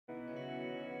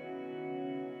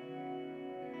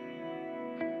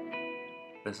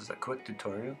This is a quick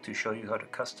tutorial to show you how to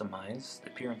customize the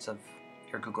appearance of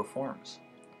your Google Forms.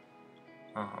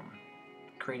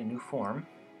 Create a new form,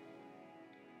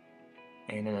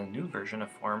 and in a new version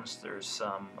of Forms there's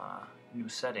some new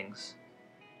settings.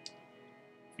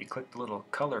 If you click the little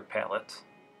color palette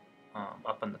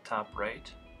up in the top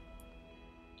right,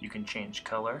 you can change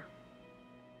color,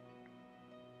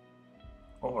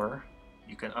 or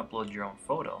you can upload your own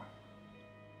photo.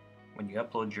 When you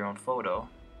upload your own photo,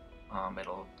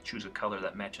 it'll choose a color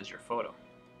that matches your photo.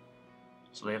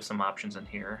 So they have some options in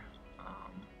here.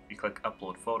 If you click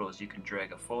upload photos, you can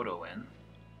drag a photo in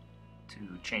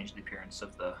to change the appearance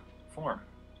of the form.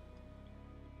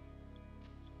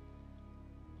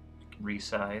 You can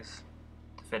resize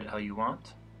to fit it how you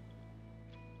want.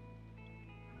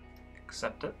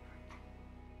 Accept it.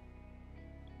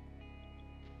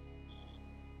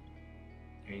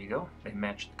 There you go. They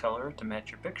match the color to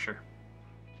match your picture.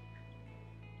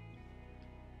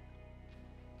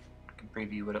 You can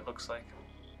preview what it looks like.